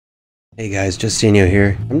Hey guys, Justinio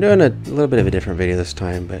here. I'm doing a little bit of a different video this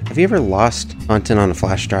time, but have you ever lost content on a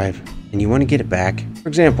flash drive and you want to get it back? For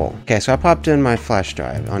example, okay, so I popped in my flash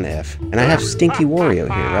drive on F, and I have Stinky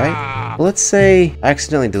Wario here, right? Well, let's say I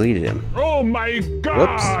accidentally deleted him. Oh my god!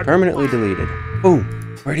 Whoops, permanently deleted. Boom,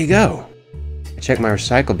 where'd he go? I checked my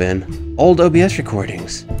recycle bin. Old OBS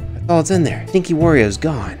recordings. That's all it's in there. Stinky Wario's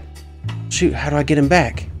gone. Shoot, how do I get him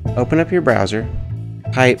back? Open up your browser,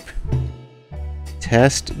 type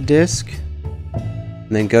TestDisk,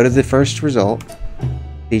 and then go to the first result,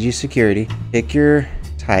 CG Security, pick your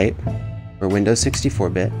type, or Windows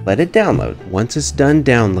 64-bit, let it download. Once it's done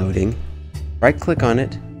downloading, right click on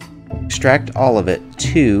it, extract all of it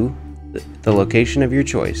to the location of your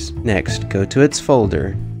choice. Next, go to its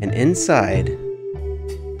folder, and inside,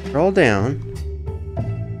 scroll down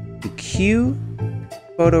to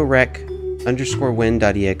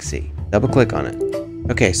qphotorec_win.exe. Double click on it.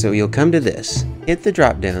 Okay, so you'll come to this, hit the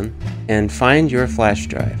drop down, and find your flash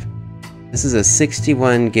drive. This is a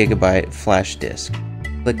 61 gigabyte flash disk.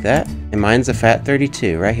 Click that, and mine's a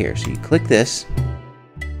FAT32 right here. So you click this,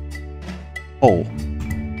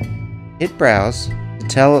 hit browse to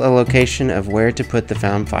tell a location of where to put the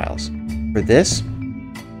found files. For this,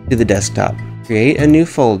 to the desktop. Create a new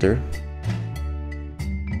folder,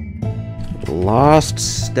 lost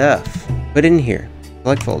stuff. Put it in here,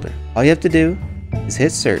 select folder. All you have to do is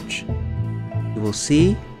hit search. You will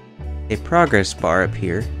see a progress bar up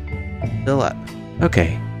here fill up.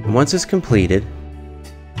 Okay, and once it's completed,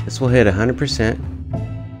 this will hit 100%.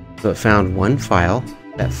 So it found one file.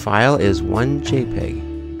 That file is one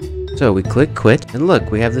JPEG. So we click quit, and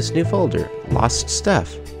look, we have this new folder, lost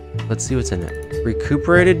stuff. Let's see what's in it.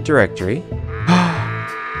 Recuperated directory.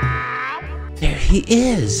 There he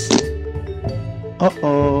is.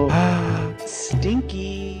 Uh-oh.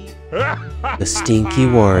 Stinky. The Stinky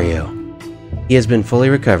Wario. He has been fully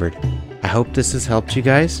recovered. I hope this has helped you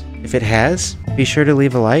guys. If it has, be sure to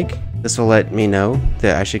leave a like. This will let me know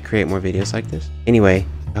that I should create more videos like this. Anyway,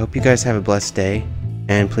 I hope you guys have a blessed day,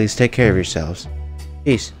 and please take care of yourselves.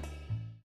 Peace.